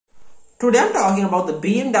Today I'm talking about the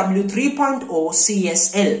Bmw 3.0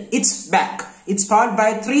 Csl. It's back. It's powered by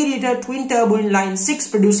a 3-liter twin-turbo inline 6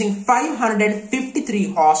 producing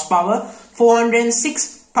 553 horsepower,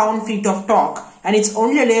 406 pound-feet of torque, and it's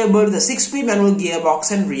only available with a 6-speed manual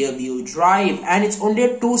gearbox and rear-view drive, and it's only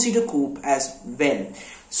a 2-seater coupe as well.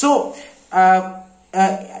 So,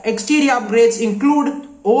 exterior upgrades include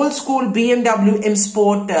old-school BMW M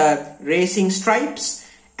Sport racing stripes,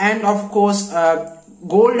 and of course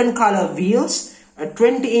golden color wheels,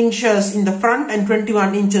 20 inches in the front and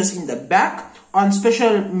 21 inches in the back on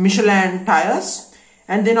special Michelin tires.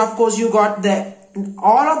 And then of course you got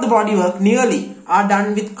all of the bodywork nearly are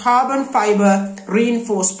done with carbon fiber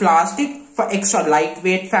reinforced plastic for extra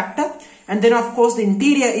lightweight factor. And then of course the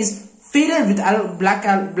interior is filled with black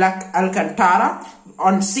Alcantara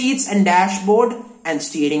on seats and dashboard and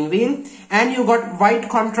steering wheel. And you got white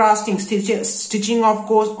contrasting stitching of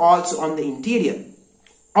course also on the interior.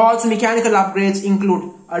 Also, mechanical upgrades include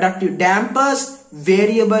adaptive dampers,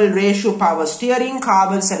 variable ratio power steering,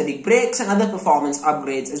 carbon ceramic brakes, and other performance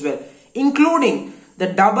upgrades as well, including the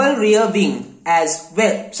double rear wing as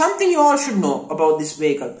well. Something you all should know about this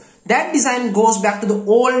vehicle. That design goes back to the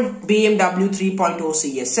old BMW 3.0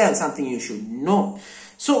 Csl, something you should know.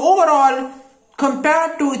 So overall,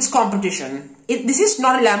 compared to its competition, this is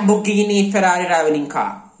not a Lamborghini Ferrari rivaling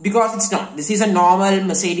car. Because it's not. This is a normal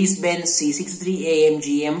Mercedes-Benz C63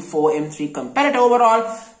 AMG M4 M3 competitor.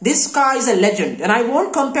 Overall, this car is a legend. And I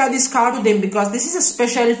won't compare this car to them because this is a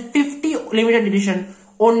special 50 limited edition,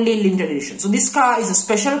 only limited edition. So this car is a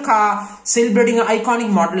special car celebrating an iconic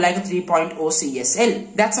model like a 3.0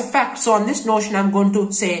 Csl. That's a fact. So on this notion, I'm going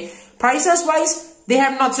to say prices wise, they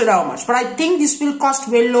have not said how much. But I think this will cost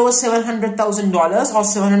well over $700,000 or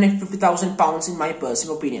 750,000 pounds in my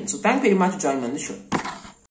personal opinion. So thank you very much for joining me on the show.